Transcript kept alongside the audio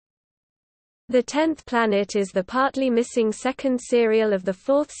The Tenth Planet is the partly missing second serial of the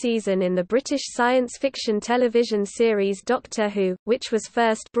fourth season in the British science fiction television series Doctor Who, which was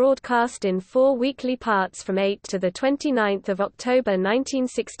first broadcast in 4 weekly parts from 8 to 29 October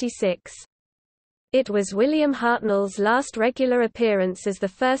 1966. It was William Hartnell's last regular appearance as the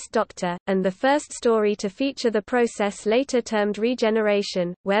First Doctor, and the first story to feature the process later termed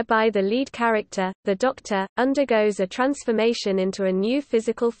regeneration, whereby the lead character, the Doctor, undergoes a transformation into a new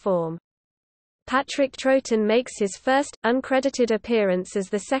physical form. Patrick Troughton makes his first, uncredited appearance as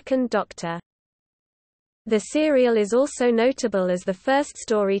the Second Doctor. The serial is also notable as the first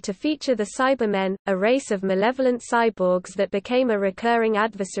story to feature the Cybermen, a race of malevolent cyborgs that became a recurring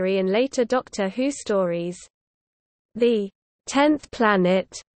adversary in later Doctor Who stories. The 10th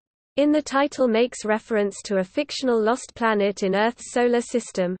Planet in the title makes reference to a fictional lost planet in Earth's solar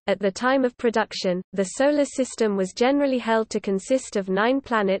system. At the time of production, the solar system was generally held to consist of 9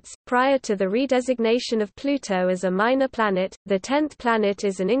 planets. Prior to the redesignation of Pluto as a minor planet, the 10th Planet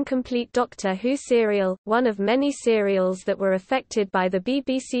is an incomplete Doctor Who serial, one of many serials that were affected by the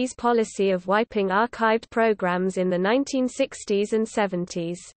BBC's policy of wiping archived programmes in the 1960s and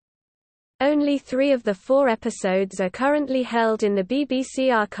 70s. Only 3 of the 4 episodes are currently held in the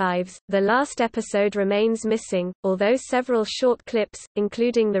BBC archives. The last episode remains missing, although several short clips,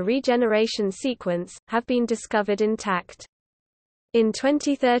 including the regeneration sequence, have been discovered intact. In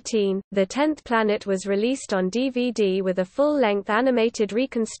 2013, The 10th Planet was released on DVD with a full-length animated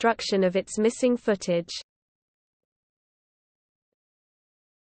reconstruction of its missing footage.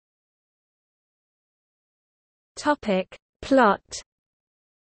 Topic: Plot.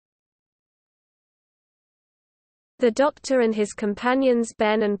 The Doctor and his companions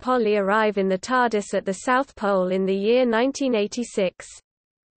Ben and Polly arrive in the TARDIS at the South Pole in the year 1986.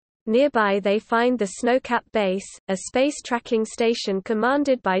 Nearby they find the Snowcap Base, a space tracking station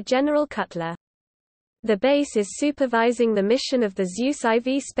commanded by General Cutler. The base is supervising the mission of the Zeus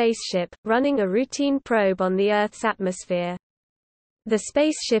IV spaceship, running a routine probe on the Earth's atmosphere. The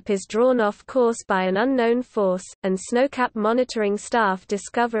spaceship is drawn off course by an unknown force, and Snowcap monitoring staff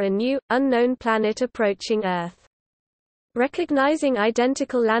discover a new, unknown planet approaching Earth. Recognizing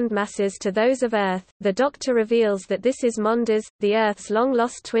identical landmasses to those of Earth, the Doctor reveals that this is Mondas, the Earth's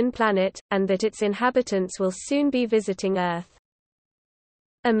long-lost twin planet, and that its inhabitants will soon be visiting Earth.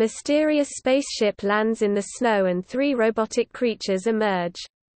 A mysterious spaceship lands in the snow and 3 robotic creatures emerge.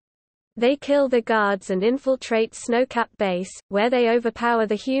 They kill the guards and infiltrate Snowcap Base, where they overpower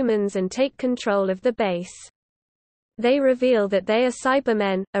the humans and take control of the base. They reveal that they are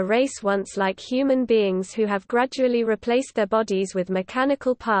Cybermen, a race once like human beings who have gradually replaced their bodies with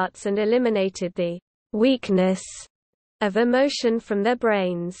mechanical parts and eliminated the weakness of emotion from their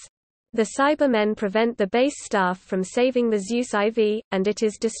brains. The Cybermen prevent the base staff from saving the Zeus IV, and it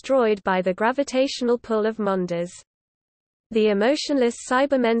is destroyed by the gravitational pull of Mondas. The emotionless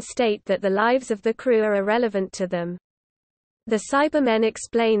Cybermen state that the lives of the crew are irrelevant to them. The Cybermen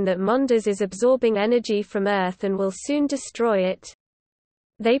explain that Mondas is absorbing energy from Earth and will soon destroy it.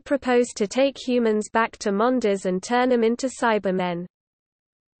 They propose to take humans back to Mondas and turn them into Cybermen.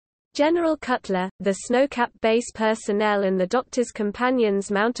 General Cutler, the Snowcap Base personnel and the Doctor's companions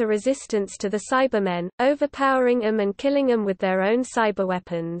mount a resistance to the Cybermen, overpowering them and killing them with their own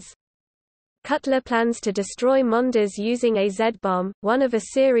cyberweapons. Cutler plans to destroy Mondas using a Z-bomb, one of a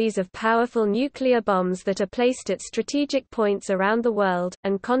series of powerful nuclear bombs that are placed at strategic points around the world,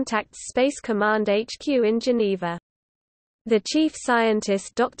 and contacts Space Command HQ in Geneva. The chief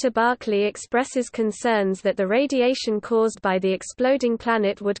scientist Dr. Barclay expresses concerns that the radiation caused by the exploding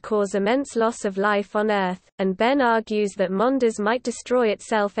planet would cause immense loss of life on Earth, and Ben argues that Mondas might destroy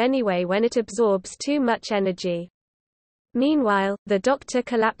itself anyway when it absorbs too much energy. Meanwhile, the Doctor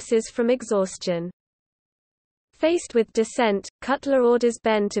collapses from exhaustion. Faced with dissent, Cutler orders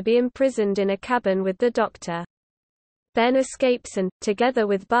Ben to be imprisoned in a cabin with the Doctor. Ben escapes and, together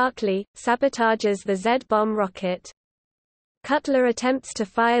with Barclay, sabotages the Z-bomb rocket. Cutler attempts to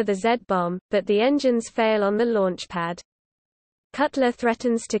fire the Z-bomb, but the engines fail on the launch pad. Cutler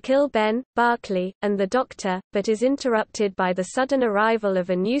threatens to kill Ben, Barclay, and the Doctor, but is interrupted by the sudden arrival of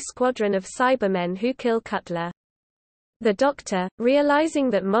a new squadron of Cybermen who kill Cutler. The Doctor,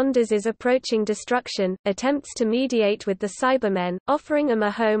 realizing that Mondas is approaching destruction, attempts to mediate with the Cybermen, offering them a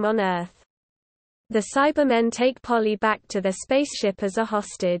home on Earth. The Cybermen take Polly back to their spaceship as a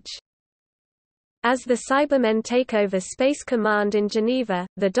hostage. As the Cybermen take over Space Command in Geneva,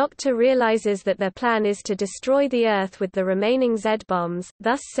 the Doctor realizes that their plan is to destroy the Earth with the remaining Z-bombs,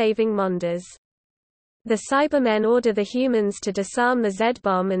 thus saving Mondas. The Cybermen order the humans to disarm the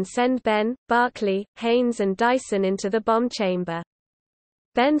Z-bomb and send Ben, Barclay, Haynes and Dyson into the bomb chamber.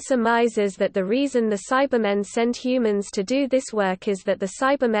 Ben surmises that the reason the Cybermen send humans to do this work is that the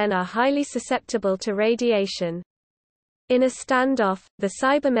Cybermen are highly susceptible to radiation. In a standoff, the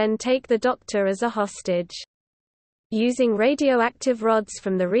Cybermen take the Doctor as a hostage. Using radioactive rods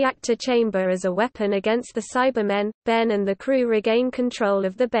from the reactor chamber as a weapon against the Cybermen, Ben and the crew regain control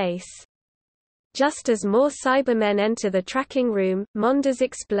of the base. Just as more Cybermen enter the tracking room, Mondas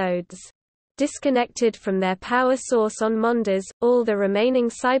explodes. Disconnected from their power source on Mondas, all the remaining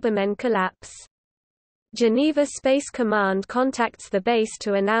Cybermen collapse. Geneva Space Command contacts the base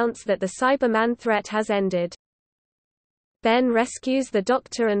to announce that the Cyberman threat has ended. Ben rescues the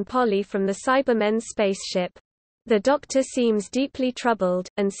Doctor and Polly from the Cybermen's spaceship. The Doctor seems deeply troubled,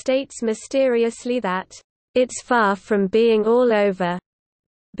 and states mysteriously that, "It's far from being all over,"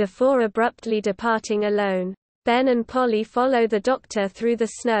 before abruptly departing alone. Ben and Polly follow the Doctor through the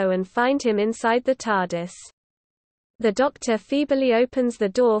snow and find him inside the TARDIS. The Doctor feebly opens the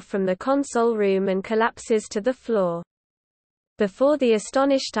door from the console room and collapses to the floor. Before the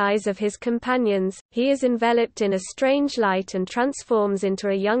astonished eyes of his companions, he is enveloped in a strange light and transforms into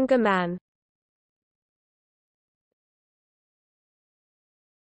a younger man.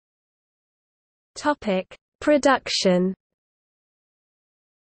 Production.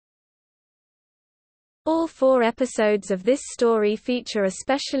 All 4 episodes of this story feature a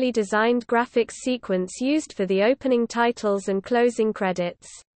specially designed graphics sequence used for the opening titles and closing credits.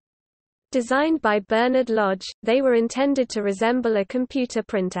 Designed by Bernard Lodge, they were intended to resemble a computer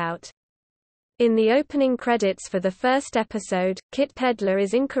printout. In the opening credits for the first episode, Kit Pedler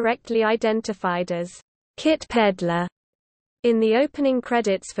is incorrectly identified as Kit Pedler. In the opening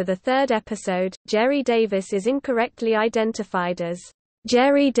credits for the third episode, Jerry Davis is incorrectly identified as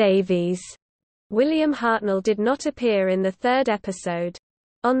Jerry Davies. William Hartnell did not appear in the third episode.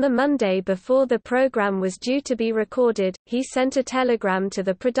 On the Monday before the program was due to be recorded, he sent a telegram to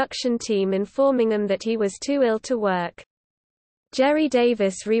the production team informing them that he was too ill to work. Jerry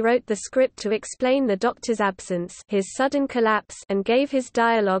Davis rewrote the script to explain the Doctor's absence, his sudden collapse, and gave his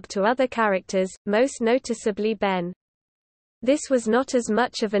dialogue to other characters, most noticeably Ben. This was not as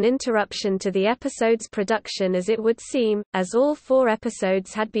much of an interruption to the episode's production as it would seem, as all 4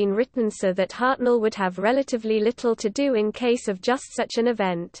 episodes had been written so that Hartnell would have relatively little to do in case of just such an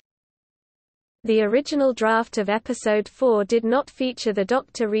event. The original draft of episode 4 did not feature the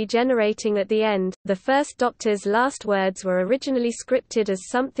Doctor regenerating at the end. The first Doctor's last words were originally scripted as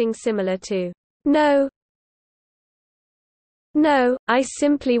something similar to, "No, no, I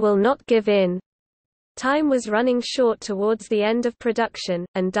simply will not give in." Time was running short towards the end of production,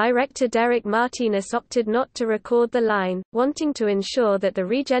 and director Derek Martinez opted not to record the line, wanting to ensure that the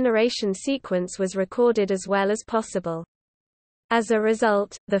regeneration sequence was recorded as well as possible. As a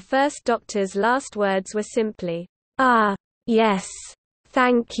result, the first Doctor's last words were simply, "Ah, yes.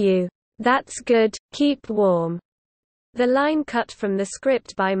 Thank you. That's good, keep warm." The line cut from the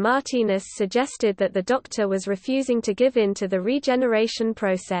script by Martinez suggested that the Doctor was refusing to give in to the regeneration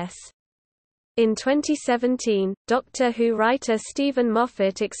process. In 2017, Doctor Who writer Stephen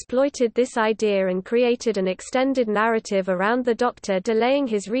Moffat exploited this idea and created an extended narrative around the Doctor delaying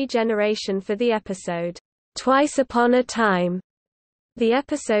his regeneration for the episode, Twice Upon a Time. The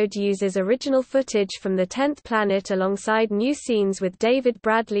episode uses original footage from the 10th Planet alongside new scenes with David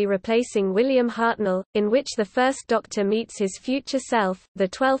Bradley replacing William Hartnell, in which the first Doctor meets his future self, the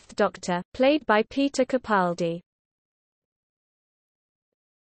 12th Doctor, played by Peter Capaldi.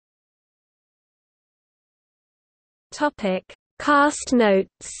 Cast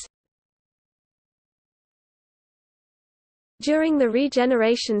notes. During the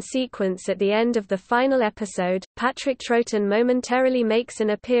regeneration sequence at the end of the final episode, Patrick Troughton momentarily makes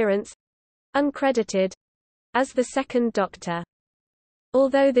an appearance, uncredited, as the second Doctor.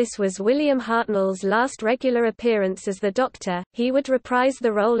 Although this was William Hartnell's last regular appearance as the Doctor, he would reprise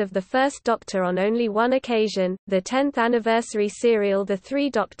the role of the first Doctor on only one occasion, the 10th anniversary serial The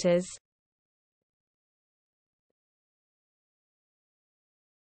Three Doctors.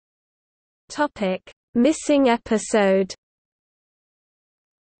 Missing episode.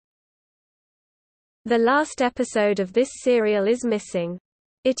 The last episode of this serial is missing.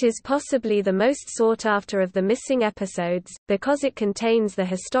 It is possibly the most sought after of the missing episodes, because it contains the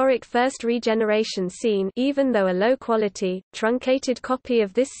historic first regeneration scene, even though a low-quality, truncated copy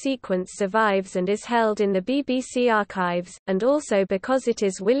of this sequence survives and is held in the BBC archives, and also because it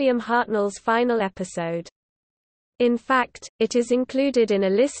is William Hartnell's final episode. In fact, it is included in a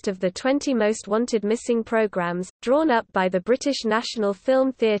list of the 20 most wanted missing programs, drawn up by the British National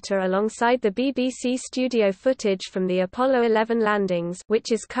Film Theatre alongside the BBC studio footage from the Apollo 11 landings,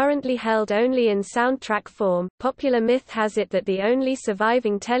 which is currently held only in soundtrack form. Popular myth has it that the only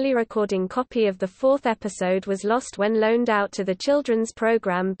surviving telerecording copy of the fourth episode was lost when loaned out to the children's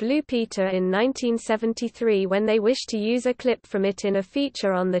programme Blue Peter in 1973 when they wished to use a clip from it in a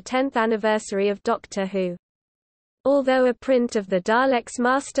feature on the 10th anniversary of Doctor Who. Although a print of the Daleks'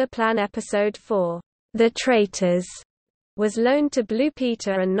 Master Plan Episode 4, The Traitors, was loaned to Blue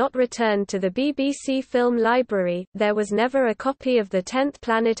Peter and not returned to the BBC Film Library, there was never a copy of the 10th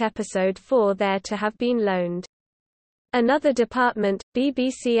Planet Episode 4 there to have been loaned. Another department,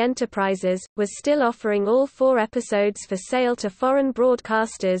 BBC Enterprises, was still offering all 4 episodes for sale to foreign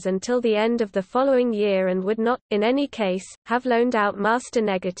broadcasters until the end of the following year and would not, in any case, have loaned out master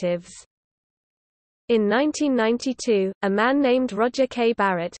negatives. In 1992, a man named Roger K.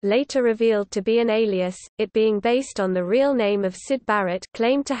 Barrett, later revealed to be an alias, it being based on the real name of Syd Barrett,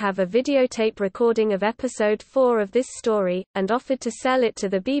 claimed to have a videotape recording of episode 4 of this story, and offered to sell it to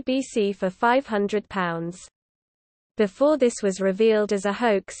the BBC for £500. Before this was revealed as a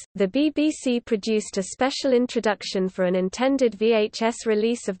hoax, the BBC produced a special introduction for an intended VHS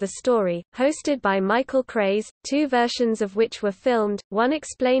release of the story, hosted by Michael Craze, 2 versions of which were filmed, one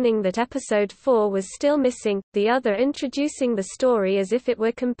explaining that episode 4 was still missing, the other introducing the story as if it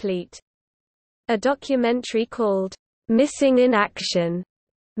were complete. A documentary called, "Missing in Action",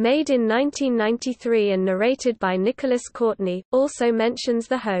 made in 1993 and narrated by Nicholas Courtney, also mentions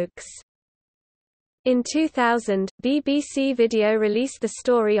the hoax. In 2000, BBC Video released the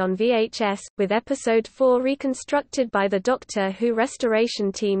story on VHS, with episode 4 reconstructed by the Doctor Who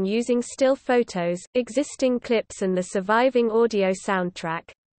restoration team using still photos, existing clips and the surviving audio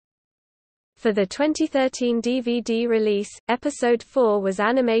soundtrack. For the 2013 DVD release, episode 4 was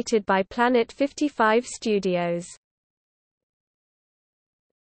animated by Planet 55 Studios.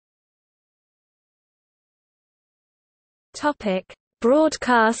 Topic: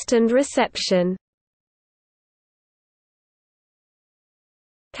 Broadcast and reception.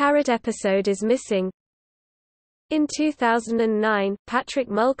 Carrot episode is missing. In 2009, Patrick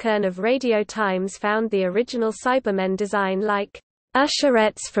Mulkern of Radio Times found the original Cybermen design like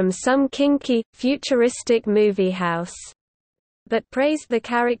usherettes from some kinky, futuristic movie house, but praised the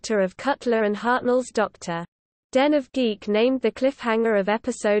character of Cutler and Hartnell's Doctor. Den of Geek named the cliffhanger of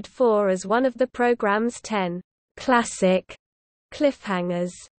episode 4 as one of the programme's 10 classic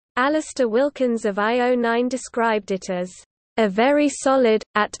cliffhangers. Alistair Wilkins of IO9 described it as a very solid,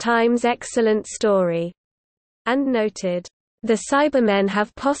 at times excellent story, and noted, "The Cybermen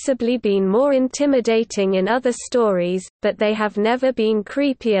have possibly been more intimidating in other stories, but they have never been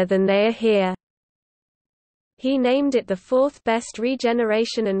creepier than they are here." He named it the 4th best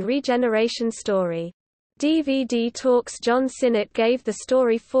regeneration and regeneration story. DVD Talks John Sinnott gave the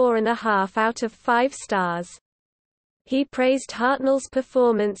story 4.5 out of 5 stars. He praised Hartnell's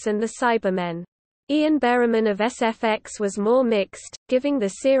performance and the Cybermen. Ian Berriman of SFX was more mixed, giving the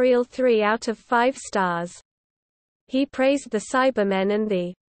serial 3 out of 5 stars. He praised the Cybermen and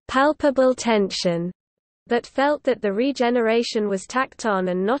the palpable tension, but felt that the regeneration was tacked on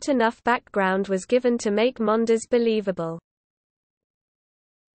and not enough background was given to make Mondas believable.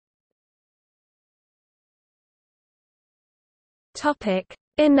 Topic: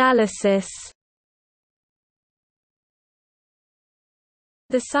 Analysis.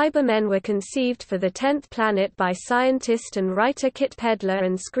 The Cybermen were conceived for the 10th Planet by scientist and writer Kit Pedler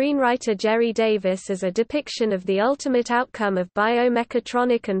and screenwriter Jerry Davis as a depiction of the ultimate outcome of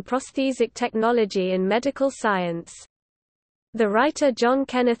biomechatronic and prosthetic technology in medical science. The writer John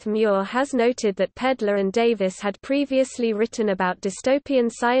Kenneth Muir has noted that Pedler and Davis had previously written about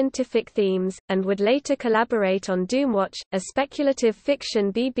dystopian scientific themes, and would later collaborate on Doomwatch, a speculative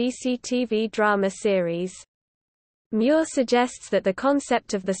fiction BBC TV drama series. Muir suggests that the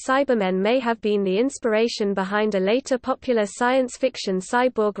concept of the Cybermen may have been the inspiration behind a later popular science fiction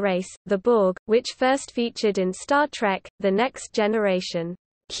cyborg race, the Borg, which first featured in Star Trek: The Next Generation.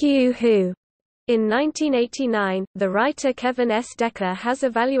 Q-Who. In 1989, the writer Kevin S. Decker has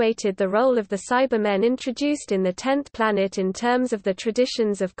evaluated the role of the Cybermen introduced in the 10th Planet in terms of the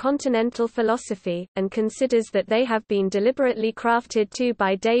traditions of continental philosophy, and considers that they have been deliberately crafted too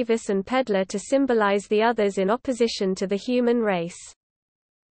by Davis and Pedler to symbolize the others in opposition to the human race.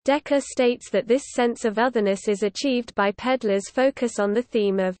 Decker states that this sense of otherness is achieved by Pedler's focus on the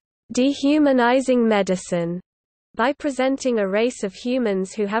theme of dehumanizing medicine, by presenting a race of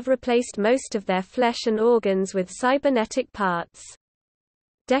humans who have replaced most of their flesh and organs with cybernetic parts.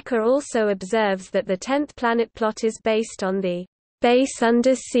 Decker also observes that the 10th planet plot is based on the base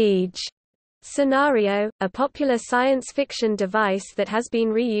under siege scenario, a popular science fiction device that has been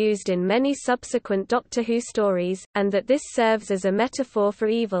reused in many subsequent Doctor Who stories, and that this serves as a metaphor for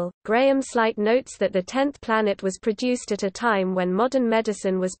evil. Graham Slight notes that the 10th planet was produced at a time when modern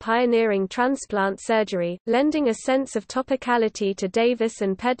medicine was pioneering transplant surgery, lending a sense of topicality to Davis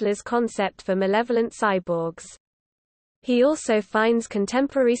and Pedler's concept for malevolent cyborgs. He also finds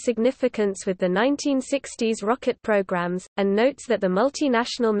contemporary significance with the 1960s rocket programs, and notes that the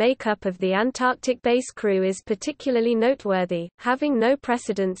multinational makeup of the Antarctic base crew is particularly noteworthy, having no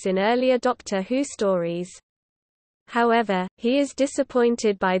precedence in earlier Doctor Who stories. However, he is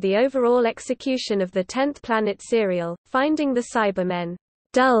disappointed by the overall execution of the 10th Planet serial, finding the Cybermen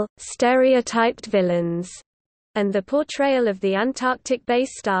dull, stereotyped villains, and the portrayal of the Antarctic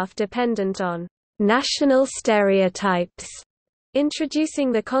base staff dependent on national stereotypes.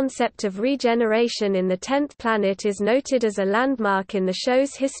 Introducing the concept of regeneration in the 10th Planet is noted as a landmark in the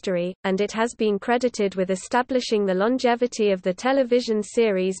show's history, and it has been credited with establishing the longevity of the television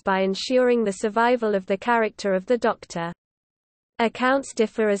series by ensuring the survival of the character of the Doctor. Accounts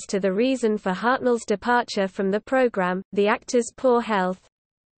differ as to the reason for Hartnell's departure from the program. The actor's poor health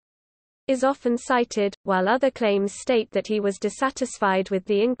is often cited, while other claims state that he was dissatisfied with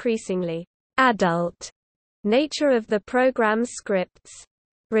the increasingly adult nature of the program's scripts.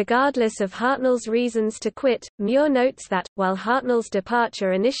 Regardless of Hartnell's reasons to quit, Muir notes that, while Hartnell's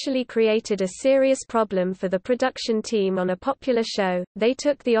departure initially created a serious problem for the production team on a popular show, they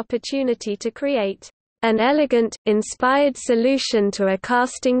took the opportunity to create an elegant, inspired solution to a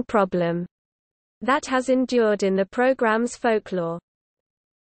casting problem that has endured in the program's folklore.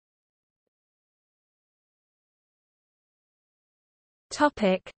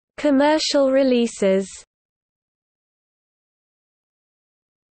 Commercial releases.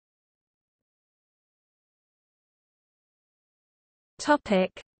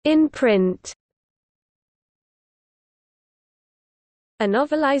 In print. A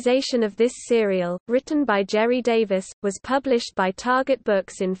novelization of this serial, written by Jerry Davis, was published by Target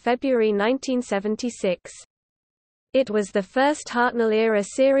Books in February 1976. It was the first Hartnell-era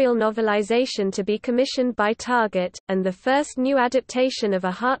serial novelization to be commissioned by Target, and the first new adaptation of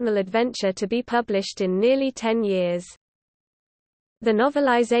a Hartnell adventure to be published in nearly 10 years. The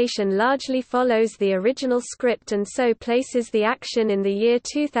novelization largely follows the original script and so places the action in the year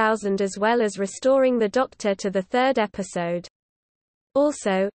 2000 as well as restoring the Doctor to the third episode.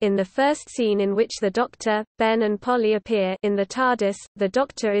 Also, in the first scene in which the Doctor, Ben and Polly appear in the TARDIS, the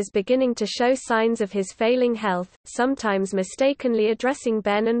Doctor is beginning to show signs of his failing health, sometimes mistakenly addressing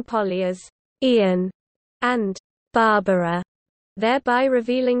Ben and Polly as Ian and Barbara, thereby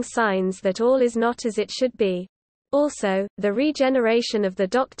revealing signs that all is not as it should be. Also, the regeneration of the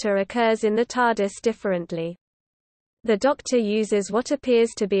Doctor occurs in the TARDIS differently. The Doctor uses what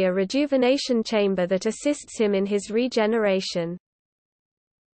appears to be a rejuvenation chamber that assists him in his regeneration.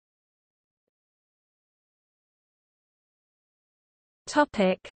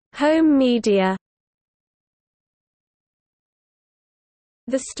 Home media.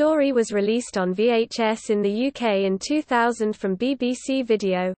 The story was released on VHS in the UK in 2000 from BBC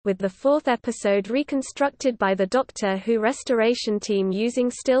Video, with the fourth episode reconstructed by the Doctor Who restoration team using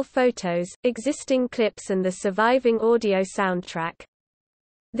still photos, existing clips and the surviving audio soundtrack.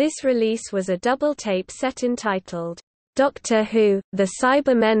 This release was a double tape set entitled, Doctor Who, The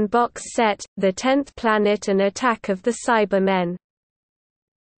Cybermen Box Set, The 10th Planet and Attack of the Cybermen.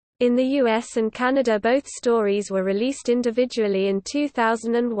 In the US and Canada both stories were released individually in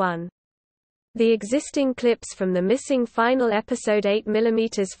 2001. The existing clips from the missing final episode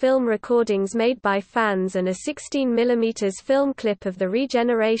 8mm film recordings made by fans and a 16mm film clip of the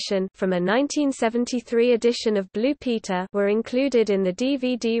regeneration from a 1973 edition of Blue Peter were included in the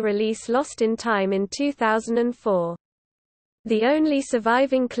DVD release Lost in Time in 2004. The only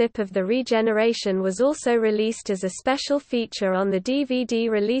surviving clip of the regeneration was also released as a special feature on the DVD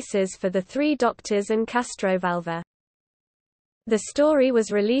releases for The Three Doctors and Castrovalva. The story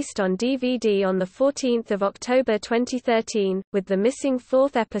was released on DVD on 14 October 2013, with the missing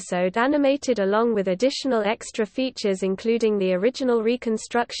fourth episode animated along with additional extra features including the original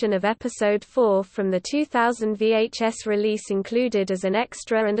reconstruction of Episode 4 from the 2000 VHS release included as an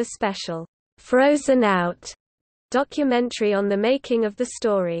extra and a special, Frozen Out documentary on the making of the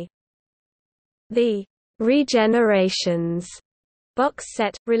story. The Regenerations box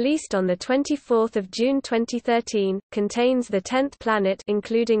set, released on 24 June 2013, contains the 10th Planet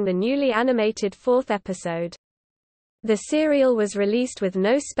including the newly animated fourth episode. The serial was released with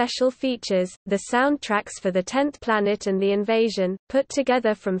no special features, the soundtracks for The 10th Planet and The Invasion, put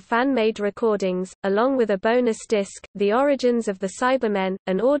together from fan-made recordings, along with a bonus disc, The Origins of the Cybermen,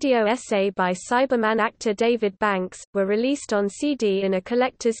 an audio essay by Cyberman actor David Banks, were released on CD in a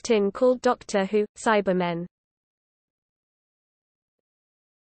collector's tin called Doctor Who, Cybermen.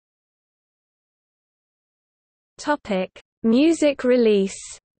 Music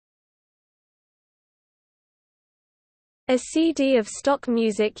release. A CD of stock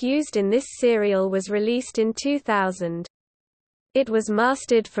music used in this serial was released in 2000. It was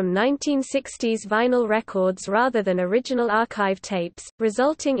mastered from 1960s vinyl records rather than original archive tapes,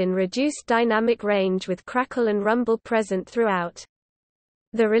 resulting in reduced dynamic range with crackle and rumble present throughout.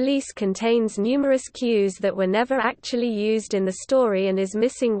 The release contains numerous cues that were never actually used in the story and is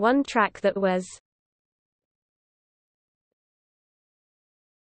missing one track that was.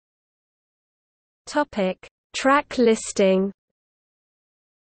 Track listing.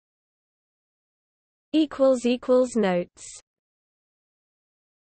 Notes